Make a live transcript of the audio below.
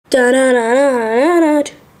Da da da da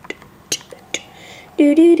da.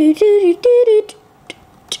 Do do do do do do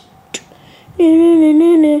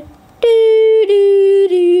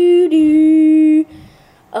do.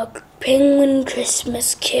 A Penguin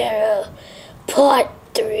Christmas Carol, Part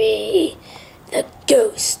 3. The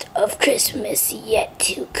Ghost of Christmas Yet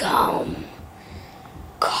to Come.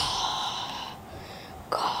 Caw,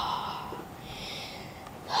 caw.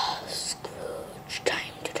 Scrooge,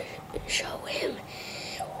 time to show him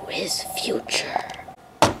his future.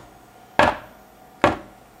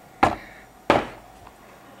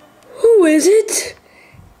 Who is it?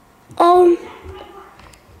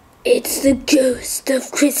 It's the ghost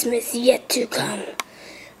of Christmas yet to come.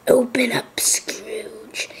 Open up,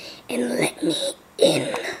 Scrooge, and let me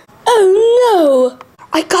in. Oh no!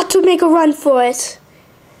 I got to make a run for it.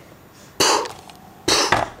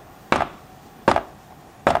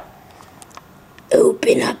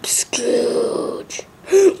 Open up, Scrooge.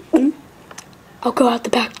 I'll go out the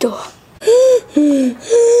back door.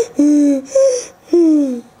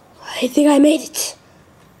 I think I made it.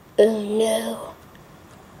 Oh no.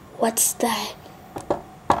 What's that?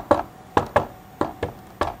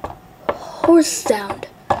 Horse sound.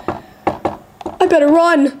 I better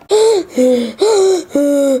run.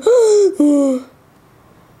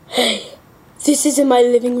 Hey, this isn't my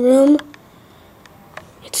living room.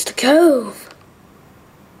 It's the cove.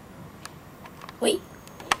 Wait.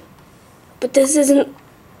 But this isn't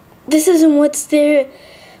what's there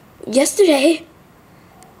yesterday.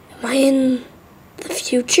 Am I in the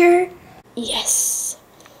future? Yes.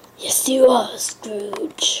 Yes, you are,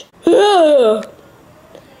 Scrooge.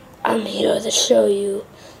 I'm here to show you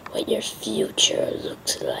what your future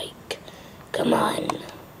looks like. Come on.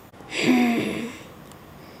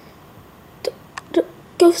 The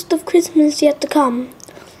ghost of Christmas yet to come.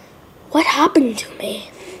 What happened to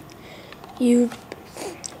me?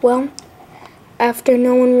 Well, after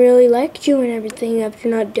no one really liked you and everything, after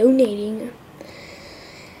not donating,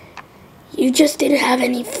 you just didn't have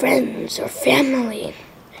any friends or family.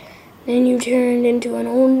 Then you turned into an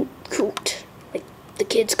old coot, like the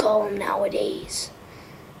kids call them nowadays.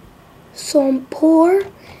 So I'm poor,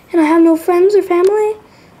 and I have no friends or family?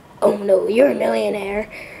 Oh no, you're a millionaire,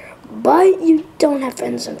 but you don't have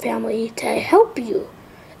friends and family to help you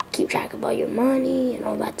keep track of all your money and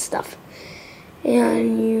all that stuff.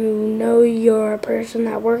 And you know you're a person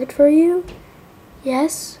that worked for you?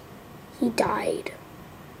 Yes, he died.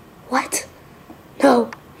 What? No,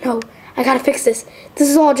 I gotta fix this. This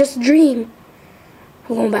is all just a dream.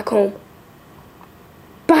 I'm going back home.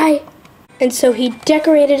 Bye. And so he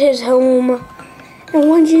decorated his home. And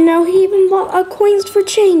what did you know? He even bought a coins for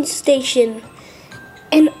change station.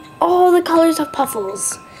 And all the colors of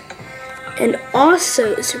Puffles. And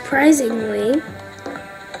also, surprisingly,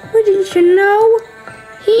 what did you know?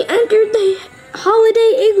 He entered the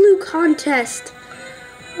Holiday Igloo contest.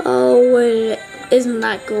 Oh, isn't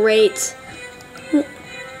that great?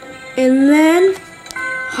 And then,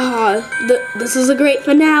 this is a great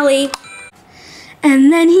finale.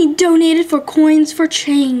 And then he donated for coins for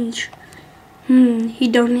change. He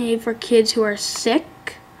donated for kids who are sick.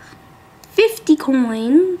 50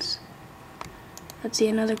 coins. Let's see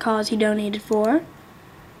another cause he donated for.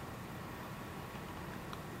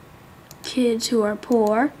 Kids who are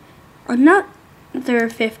poor. Another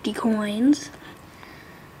 50 coins.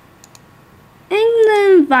 And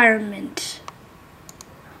the environment.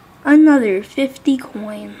 Another 50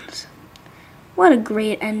 coins. What a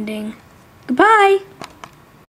great ending. Goodbye!